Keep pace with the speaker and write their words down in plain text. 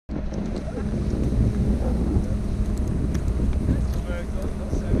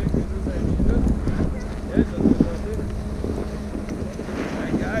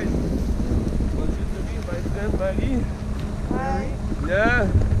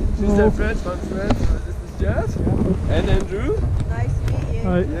She's a French from France. This is Jess. Yeah. And Andrew. Nice to meet you.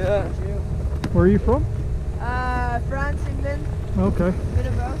 Hi. Yeah. Where are you from? France, England. Okay. Bit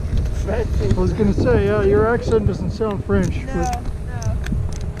of both. French. I was going to say, yeah, your accent doesn't sound French. No, but... no.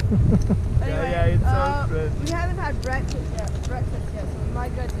 Anyway, yeah, it sounds French. we haven't had breakfast yet, so we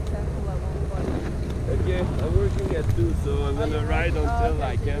might go to the temple at one point. Okay, I'm working at 2, so I'm gonna ride until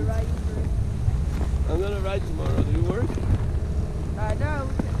I can. I'm gonna ride tomorrow. Do you work? No,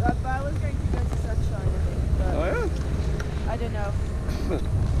 but I was going to go to Sunshine, I think. But Oh yeah? I don't know. Go to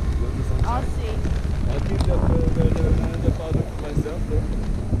Sunshine. I'll see. I'll keep the powder for myself though.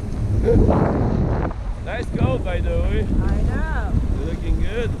 Nice goal, by the way. I know. You're looking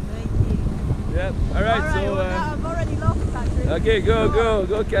good. Thank you. Yep. Alright, so well, now I've already lost Patrick. okay,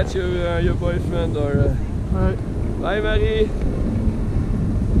 go catch your boyfriend or Alright. bye, Marie.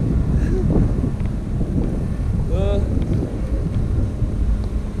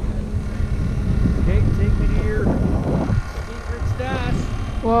 Okay, take me to your secret stash.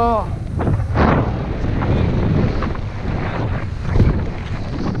 Well,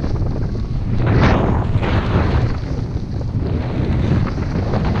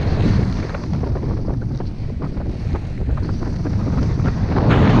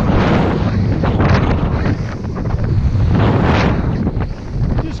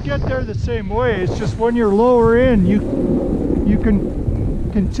 get there the same way. It's just when you're lower in, you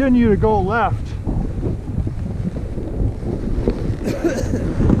can continue to go left.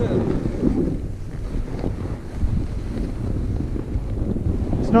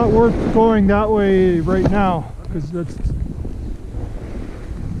 It's not worth going that way right now because that's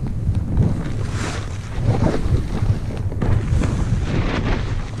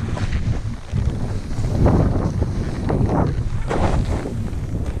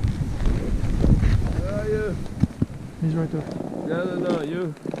he's right there. No,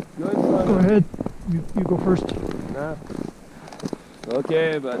 you go in front. Go ahead. You go first. Nah.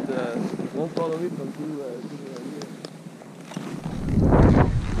 Okay, but don't follow me from too here.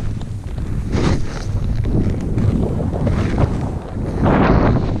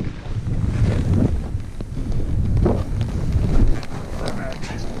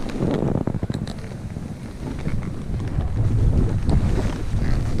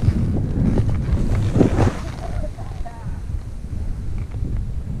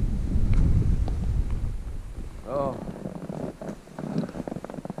 Oh.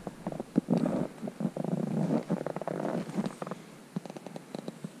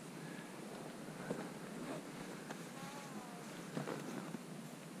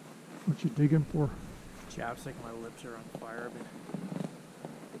 What you digging for? Chapstick, my lips are on fire. I've been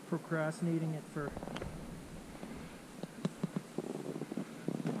procrastinating it for...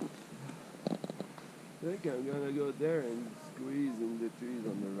 I think I'm gonna go there and squeeze in the trees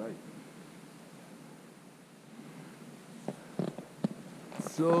on the right.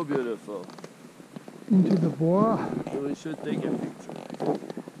 So beautiful. Into the bois. So we should take a picture.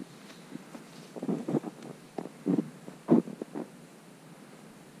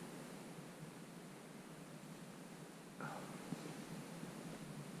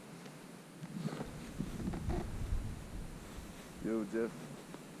 Yo, Jeff.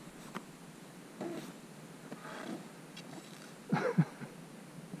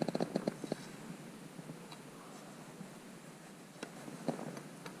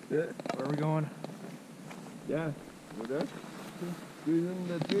 Yeah. Where are we going? Yeah, over there. Squeezing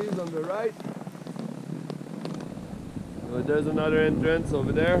the trees on the right. So there's another entrance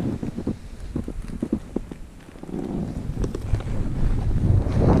over there.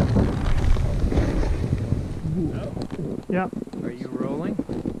 Yeah. Are you rolling?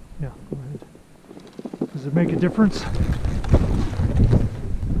 Yeah, go ahead. Does it make a difference?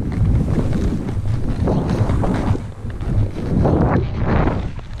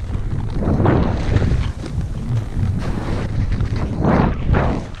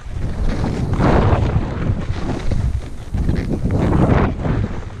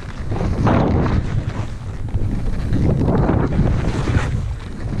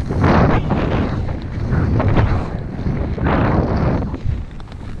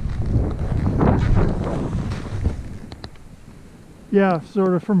 Yeah,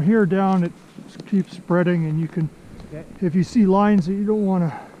 sort of from here down it keeps spreading, and you can, Okay. if you see lines that you don't want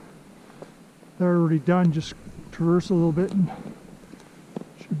to, they're already done, just traverse a little bit and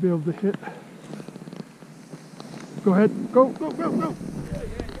should be able to hit. Go ahead, go, go, go, go!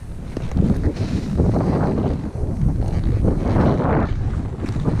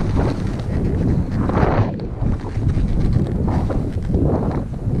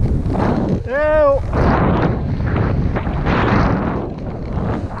 Ew!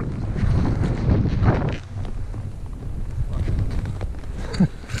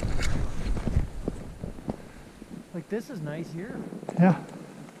 this is nice here. Yeah.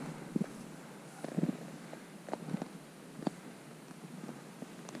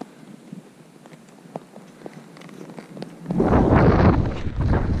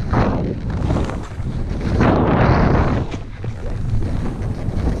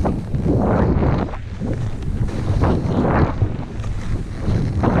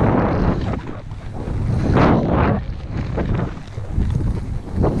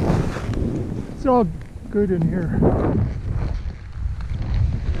 It's all good in here.